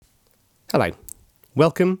Hello,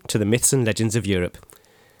 welcome to the Myths and Legends of Europe.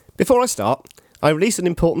 Before I start, I released an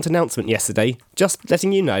important announcement yesterday, just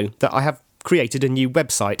letting you know that I have created a new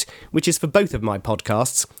website, which is for both of my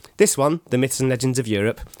podcasts, this one, The Myths and Legends of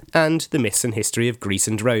Europe, and The Myths and History of Greece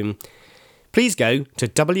and Rome. Please go to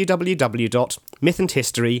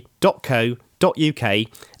www.mythandhistory.co.uk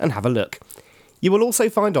and have a look. You will also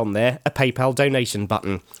find on there a PayPal donation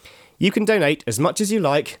button. You can donate as much as you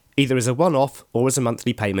like, either as a one-off or as a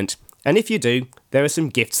monthly payment. And if you do, there are some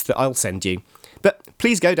gifts that I'll send you. But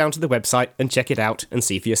please go down to the website and check it out and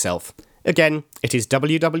see for yourself. Again, it is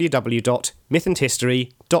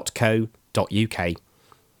www.mythandhistory.co.uk.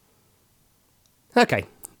 Okay,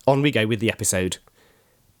 on we go with the episode.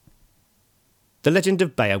 The Legend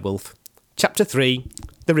of Beowulf, Chapter 3,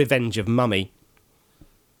 The Revenge of Mummy.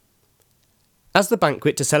 As the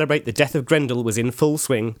banquet to celebrate the death of Grendel was in full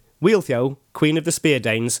swing, Wealhtheow, Queen of the Spear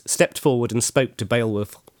Danes, stepped forward and spoke to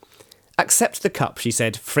Beowulf. "Accept the cup," she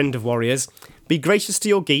said, "friend of warriors. Be gracious to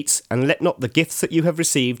your Geats, and let not the gifts that you have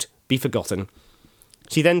received be forgotten."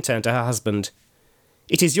 She then turned to her husband.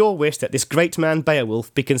 "It is your wish that this great man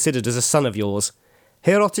Beowulf be considered as a son of yours.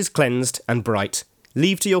 Heorot is cleansed and bright.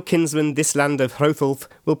 Leave to your kinsman this land of Hrothulf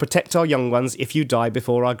will protect our young ones if you die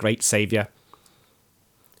before our great saviour."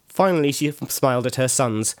 Finally she smiled at her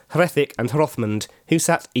sons, Hrethik and Hrothmund, who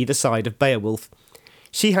sat either side of Beowulf.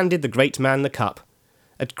 She handed the great man the cup.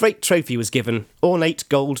 A great trophy was given, ornate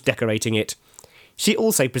gold decorating it. She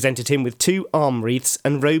also presented him with 2 arm wreaths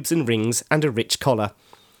and robes and rings and a rich collar.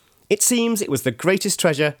 It seems it was the greatest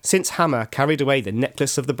treasure since Hama carried away the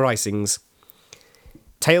necklace of the Brisings.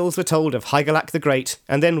 Tales were told of Hygelac the Great,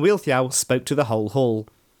 and then Wealhtheow spoke to the whole hall.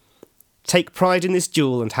 "Take pride in this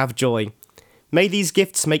jewel and have joy. May these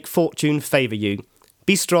gifts make fortune favour you.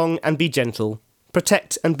 Be strong and be gentle.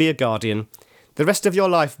 Protect and be a guardian. The rest of your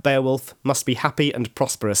life, Beowulf, must be happy and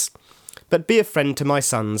prosperous. But be a friend to my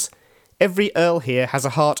sons. Every earl here has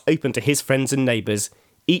a heart open to his friends and neighbours.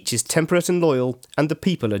 Each is temperate and loyal, and the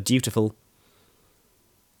people are dutiful."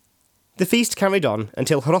 The feast carried on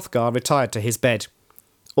until Hrothgar retired to his bed.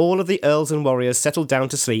 All of the earls and warriors settled down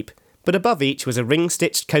to sleep, but above each was a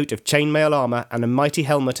ring-stitched coat of chainmail armour and a mighty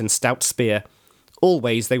helmet and stout spear.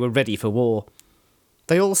 Always they were ready for war.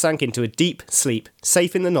 They all sank into a deep sleep,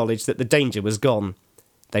 safe in the knowledge that the danger was gone.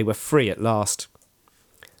 They were free at last.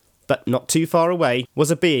 But not too far away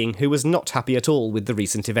was a being who was not happy at all with the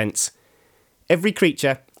recent events. Every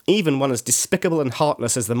creature, even one as despicable and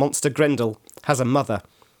heartless as the monster Grendel, has a mother,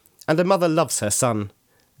 and a mother loves her son.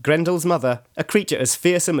 Grendel's mother, a creature as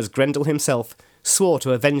fearsome as Grendel himself, swore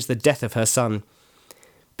to avenge the death of her son.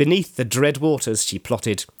 Beneath the dread waters she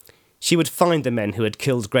plotted. She would find the men who had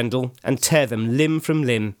killed Grendel and tear them limb from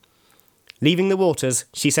limb. Leaving the waters,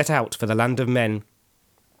 she set out for the land of men.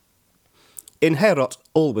 In Heorot,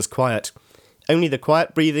 all was quiet. Only the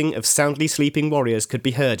quiet breathing of soundly sleeping warriors could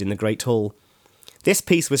be heard in the great hall. This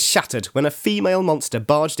peace was shattered when a female monster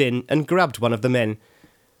barged in and grabbed one of the men.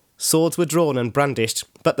 Swords were drawn and brandished,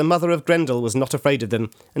 but the mother of Grendel was not afraid of them,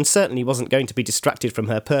 and certainly wasn't going to be distracted from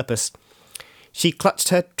her purpose. She clutched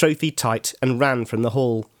her trophy tight and ran from the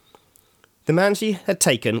hall. The man she had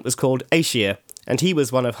taken was called Aesir, and he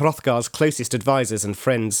was one of Hrothgar's closest advisors and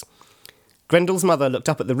friends. Grendel's mother looked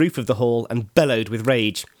up at the roof of the hall and bellowed with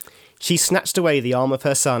rage. She snatched away the arm of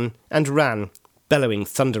her son and ran, bellowing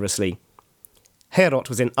thunderously. Heorot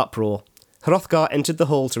was in uproar. Hrothgar entered the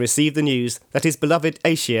hall to receive the news that his beloved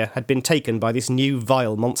Aesir had been taken by this new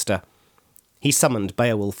vile monster. He summoned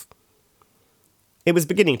Beowulf. It was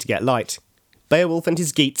beginning to get light. Beowulf and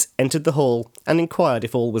his Geats entered the hall and inquired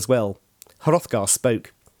if all was well. Hrothgar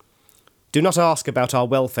spoke. "Do not ask about our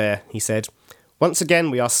welfare," he said. "Once again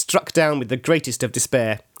we are struck down with the greatest of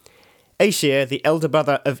despair. Aesir, the elder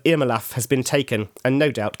brother of Irmelaf, has been taken, and no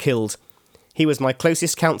doubt killed. He was my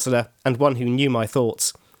closest counsellor, and one who knew my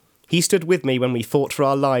thoughts. He stood with me when we fought for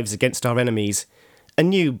our lives against our enemies. A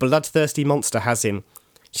new bloodthirsty monster has him.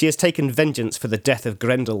 She has taken vengeance for the death of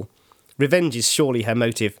Grendel. Revenge is surely her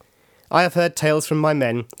motive. I have heard tales from my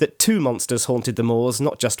men that 2 monsters haunted the moors,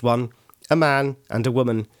 not just one. A man and a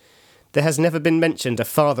woman. There has never been mentioned a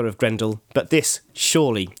father of Grendel, but this,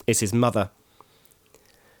 surely, is his mother.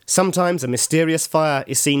 Sometimes a mysterious fire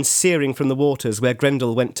is seen searing from the waters where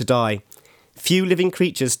Grendel went to die. Few living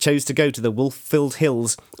creatures chose to go to the wolf-filled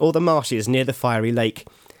hills or the marshes near the fiery lake.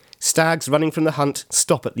 Stags running from the hunt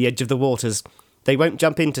stop at the edge of the waters. They won't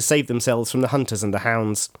jump in to save themselves from the hunters and the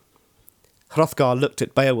hounds." Hrothgar looked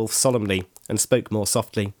at Beowulf solemnly and spoke more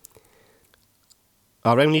softly.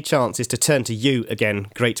 "Our only chance is to turn to you again,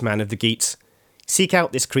 great man of the Geats. Seek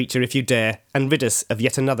out this creature if you dare, and rid us of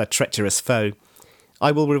yet another treacherous foe.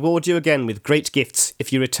 I will reward you again with great gifts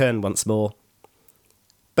if you return once more."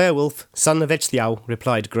 Beowulf, son of Ecgtheow,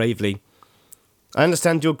 replied gravely, "I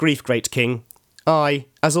understand your grief, great king. I,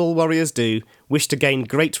 as all warriors do, wish to gain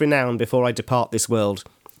great renown before I depart this world.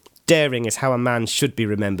 Daring is how a man should be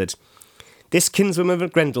remembered. This kinswoman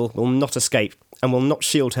of Grendel will not escape, and will not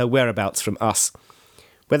shield her whereabouts from us.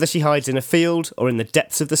 Whether she hides in a field or in the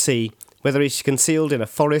depths of the sea, whether she is concealed in a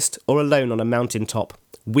forest or alone on a mountain top,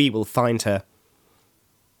 we will find her."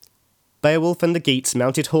 Beowulf and the Geats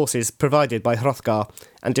mounted horses provided by Hrothgar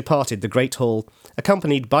and departed the great hall,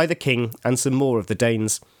 accompanied by the king and some more of the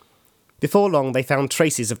Danes. Before long they found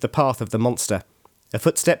traces of the path of the monster. A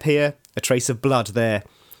footstep here, a trace of blood there.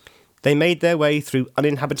 They made their way through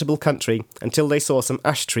uninhabitable country until they saw some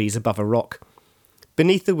ash trees above a rock.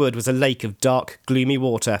 Beneath the wood was a lake of dark, gloomy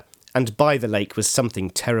water, and by the lake was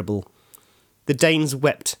something terrible. The Danes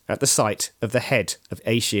wept at the sight of the head of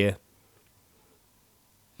Aesir.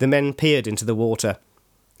 The men peered into the water.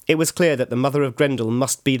 It was clear that the mother of Grendel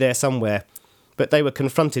must be there somewhere, but they were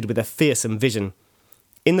confronted with a fearsome vision.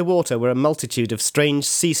 In the water were a multitude of strange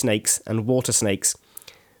sea snakes and water snakes.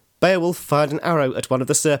 Beowulf fired an arrow at one of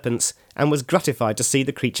the serpents and was gratified to see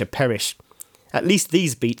the creature perish. At least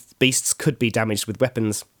these beasts could be damaged with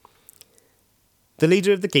weapons. The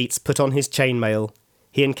leader of the Geats put on his chainmail.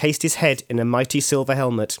 He encased his head in a mighty silver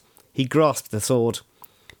helmet. He grasped the sword.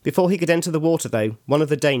 Before he could enter the water, though, one of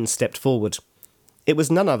the Danes stepped forward. It was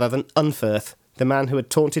none other than Unferth, the man who had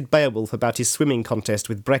taunted Beowulf about his swimming contest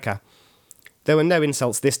with Breca. There were no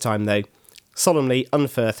insults this time, though. Solemnly,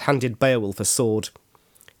 Unferth handed Beowulf a sword.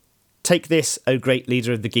 "Take this, O great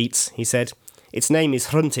leader of the Geats," he said. "Its name is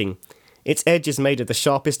Hrunting. Its edge is made of the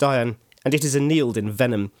sharpest iron, and it is annealed in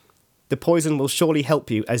venom. The poison will surely help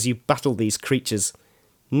you as you battle these creatures.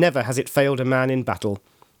 Never has it failed a man in battle.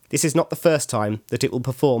 This is not the first time that it will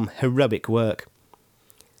perform heroic work."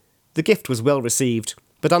 The gift was well received,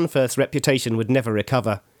 but Unferth's reputation would never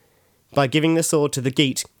recover. By giving the sword to the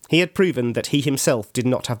Geat, he had proven that he himself did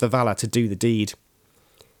not have the valour to do the deed.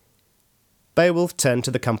 Beowulf turned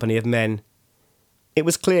to the company of men. It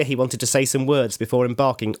was clear he wanted to say some words before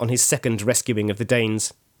embarking on his second rescuing of the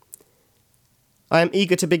Danes. "I am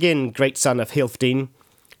eager to begin, great son of Healfdene.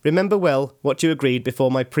 Remember well what you agreed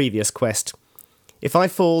before my previous quest. If I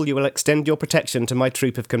fall, you will extend your protection to my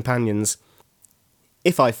troop of companions.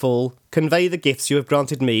 If I fall, convey the gifts you have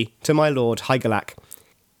granted me to my lord Hygelac.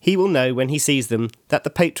 He will know when he sees them that the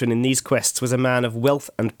patron in these quests was a man of wealth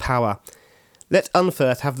and power. Let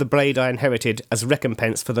Unferth have the blade I inherited as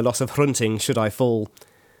recompense for the loss of Hrunting should I fall.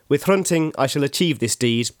 With Hrunting I shall achieve this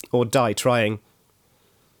deed, or die trying."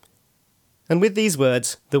 And with these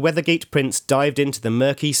words, the Weathergate prince dived into the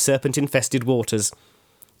murky, serpent-infested waters.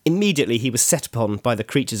 Immediately he was set upon by the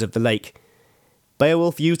creatures of the lake.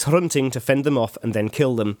 Beowulf used Hrunting to fend them off and then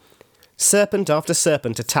kill them. Serpent after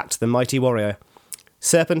serpent attacked the mighty warrior.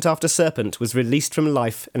 Serpent after serpent was released from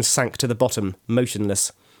life and sank to the bottom,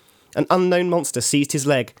 motionless. An unknown monster seized his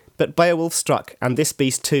leg, but Beowulf struck, and this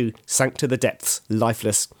beast too sank to the depths,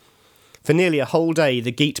 lifeless. For nearly a whole day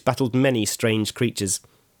the Geat battled many strange creatures.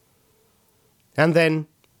 And then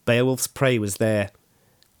Beowulf's prey was there.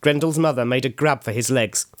 Grendel's mother made a grab for his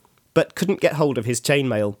legs, but couldn't get hold of his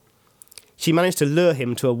chainmail. She managed to lure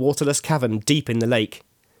him to a waterless cavern deep in the lake.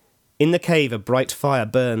 In the cave a bright fire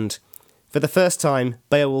burned. For the first time,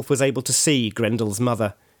 Beowulf was able to see Grendel's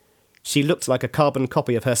mother. She looked like a carbon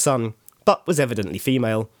copy of her son, but was evidently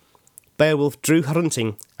female. Beowulf drew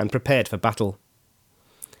Hrunting and prepared for battle.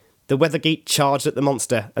 The Weathergate charged at the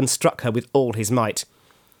monster and struck her with all his might.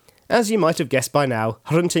 As you might have guessed by now,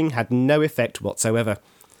 Hrunting had no effect whatsoever.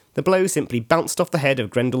 The blow simply bounced off the head of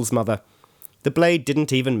Grendel's mother. The blade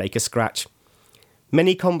didn't even make a scratch.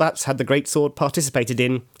 Many combats had the greatsword participated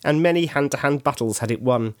in, and many hand-to-hand battles had it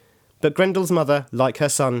won, but Grendel's mother, like her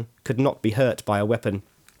son, could not be hurt by a weapon.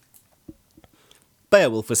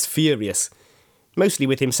 Beowulf was furious, mostly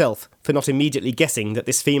with himself for not immediately guessing that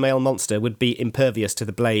this female monster would be impervious to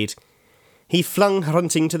the blade. He flung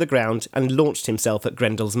Hrunting to the ground and launched himself at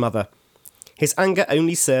Grendel's mother. His anger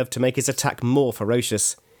only served to make his attack more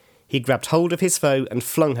ferocious. He grabbed hold of his foe and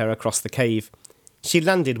flung her across the cave. She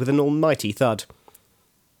landed with an almighty thud.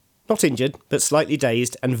 Not injured, but slightly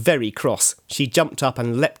dazed and very cross, she jumped up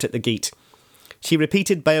and leapt at the Geat. She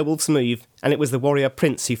repeated Beowulf's move, and it was the warrior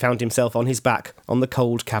prince who found himself on his back on the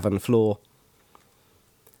cold cavern floor.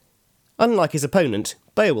 Unlike his opponent,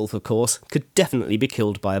 Beowulf, of course, could definitely be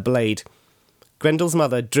killed by a blade. Grendel's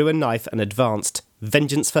mother drew a knife and advanced,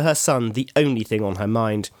 vengeance for her son the only thing on her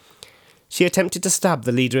mind. She attempted to stab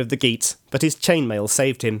the leader of the Geats, but his chainmail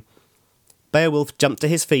saved him. Beowulf jumped to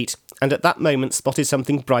his feet, and at that moment spotted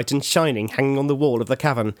something bright and shining hanging on the wall of the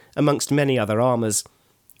cavern, amongst many other armours.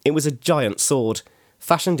 It was a giant sword,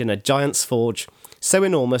 fashioned in a giant's forge, so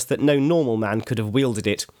enormous that no normal man could have wielded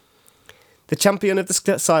it. The champion of the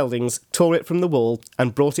Scyldings tore it from the wall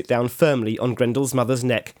and brought it down firmly on Grendel's mother's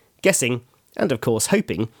neck, guessing, and of course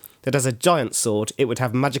hoping, that as a giant sword it would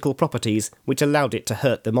have magical properties which allowed it to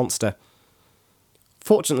hurt the monster.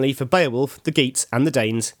 Fortunately for Beowulf, the Geats and the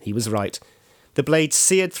Danes, he was right. The blade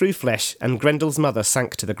seared through flesh and Grendel's mother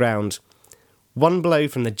sank to the ground. One blow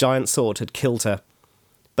from the giant sword had killed her.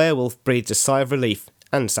 Beowulf breathed a sigh of relief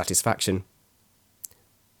and satisfaction.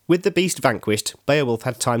 With the beast vanquished, Beowulf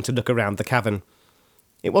had time to look around the cavern.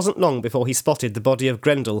 It wasn't long before he spotted the body of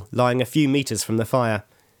Grendel lying a few metres from the fire.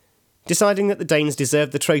 Deciding that the Danes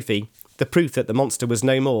deserved the trophy, the proof that the monster was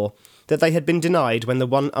no more, that they had been denied when the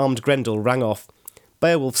one-armed Grendel rang off,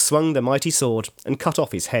 Beowulf swung the mighty sword and cut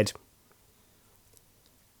off his head.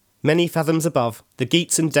 Many fathoms above, the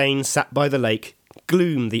Geats and Danes sat by the lake,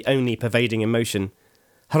 gloom the only pervading emotion.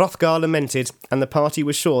 Hrothgar lamented, and the party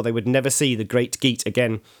was sure they would never see the great Geat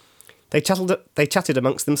again. They chatted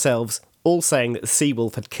amongst themselves, all saying that the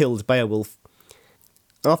sea-wolf had killed Beowulf.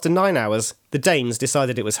 After 9 hours, the Danes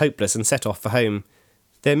decided it was hopeless and set off for home,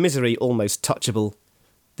 their misery almost touchable.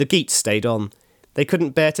 The Geats stayed on. They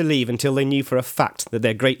couldn't bear to leave until they knew for a fact that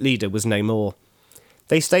their great leader was no more.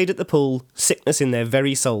 They stayed at the pool, sickness in their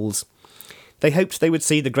very souls. They hoped they would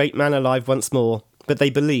see the great man alive once more, but they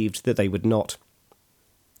believed that they would not.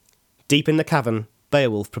 Deep in the cavern,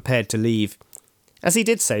 Beowulf prepared to leave. As he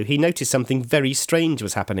did so, he noticed something very strange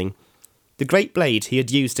was happening. The great blade he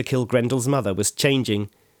had used to kill Grendel's mother was changing.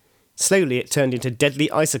 Slowly it turned into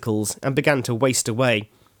deadly icicles and began to waste away.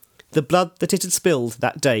 The blood that it had spilled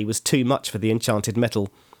that day was too much for the enchanted metal.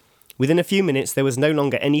 Within a few minutes there was no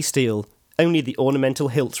longer any steel, only the ornamental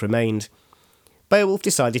hilt remained. Beowulf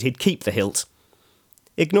decided he'd keep the hilt.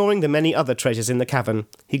 Ignoring the many other treasures in the cavern,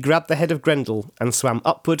 he grabbed the head of Grendel and swam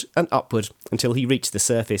upward and upward until he reached the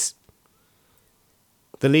surface.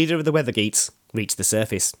 The leader of the Weather Geats reached the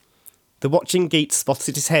surface. The watching Geats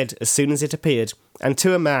spotted his head as soon as it appeared, and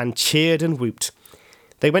to a man cheered and whooped.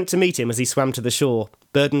 They went to meet him as he swam to the shore,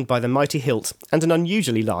 burdened by the mighty hilt and an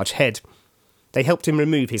unusually large head. They helped him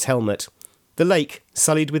remove his helmet. The lake,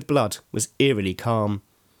 sullied with blood, was eerily calm.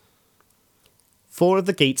 4 of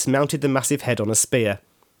the Geats mounted the massive head on a spear.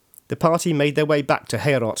 The party made their way back to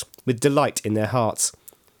Heorot with delight in their hearts.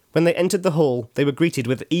 When they entered the hall, they were greeted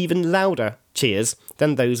with even louder cheers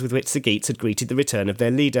than those with which the Geats had greeted the return of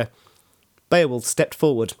their leader. Beowulf stepped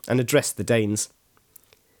forward and addressed the Danes.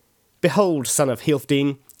 "Behold, son of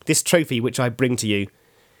Healfdene, this trophy which I bring to you.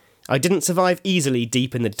 I didn't survive easily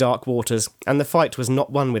deep in the dark waters, and the fight was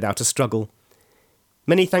not won without a struggle.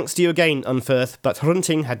 Many thanks to you again, Unferth, but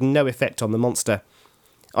Hrunting had no effect on the monster.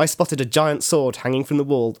 I spotted a giant sword hanging from the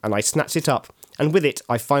wall, and I snatched it up, and with it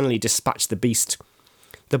I finally dispatched the beast.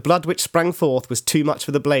 The blood which sprang forth was too much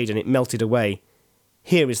for the blade, and it melted away.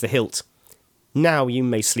 Here is the hilt. Now you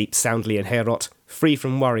may sleep soundly in Heorot, free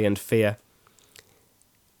from worry and fear."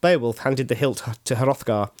 Beowulf handed the hilt to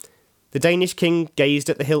Hrothgar. The Danish king gazed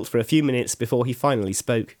at the hilt for a few minutes before he finally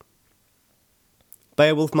spoke.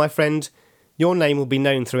 "Beowulf, my friend, your name will be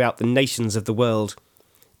known throughout the nations of the world.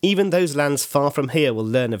 Even those lands far from here will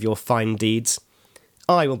learn of your fine deeds.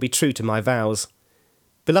 I will be true to my vows.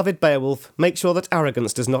 Beloved Beowulf, make sure that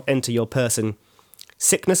arrogance does not enter your person.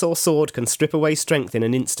 Sickness or sword can strip away strength in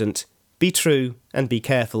an instant. Be true and be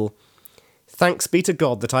careful. Thanks be to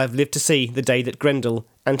God that I have lived to see the day that Grendel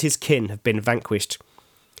and his kin have been vanquished.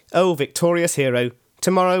 O victorious hero,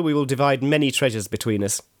 tomorrow we will divide many treasures between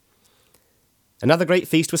us." Another great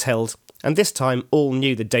feast was held, and this time all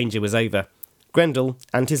knew the danger was over. Grendel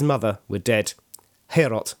and his mother were dead.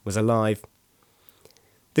 Heorot was alive.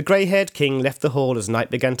 The grey-haired king left the hall as night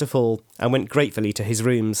began to fall and went gratefully to his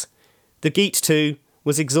rooms. The Geat, too,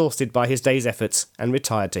 was exhausted by his day's efforts and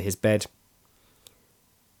retired to his bed.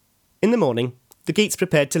 In the morning, the Geats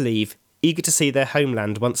prepared to leave, eager to see their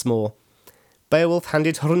homeland once more. Beowulf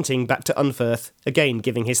handed Hrunting back to Unferth, again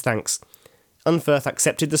giving his thanks. Unferth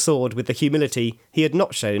accepted the sword with the humility he had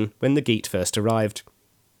not shown when the Geat first arrived.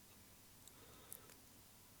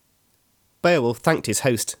 Beowulf thanked his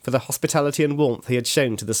host for the hospitality and warmth he had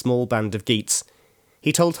shown to the small band of Geats.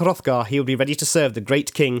 He told Hrothgar he would be ready to serve the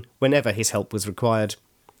great king whenever his help was required.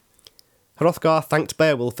 Hrothgar thanked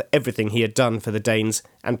Beowulf for everything he had done for the Danes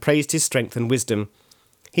and praised his strength and wisdom.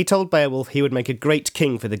 He told Beowulf he would make a great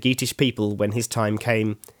king for the Geatish people when his time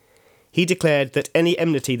came. He declared that any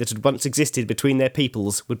enmity that had once existed between their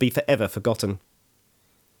peoples would be forever forgotten.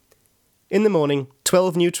 In the morning,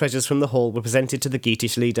 12 new treasures from the hall were presented to the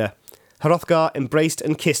Geatish leader. Hrothgar embraced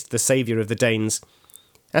and kissed the saviour of the Danes.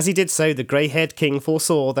 As he did so, the grey-haired king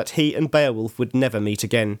foresaw that he and Beowulf would never meet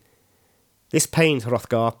again. This pained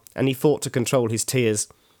Hrothgar, and he fought to control his tears.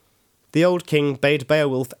 The old king bade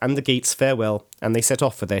Beowulf and the Geats farewell, and they set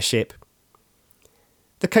off for their ship.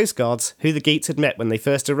 The coastguards, who the Geats had met when they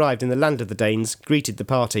first arrived in the land of the Danes, greeted the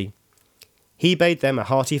party. He bade them a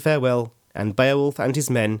hearty farewell, and Beowulf and his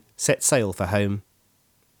men set sail for home.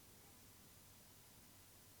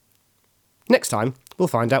 Next time, we'll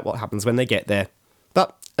find out what happens when they get there.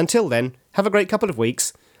 But until then, have a great couple of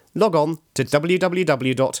weeks. Log on to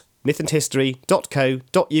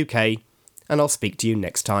www.mythandhistory.co.uk and I'll speak to you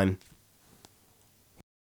next time.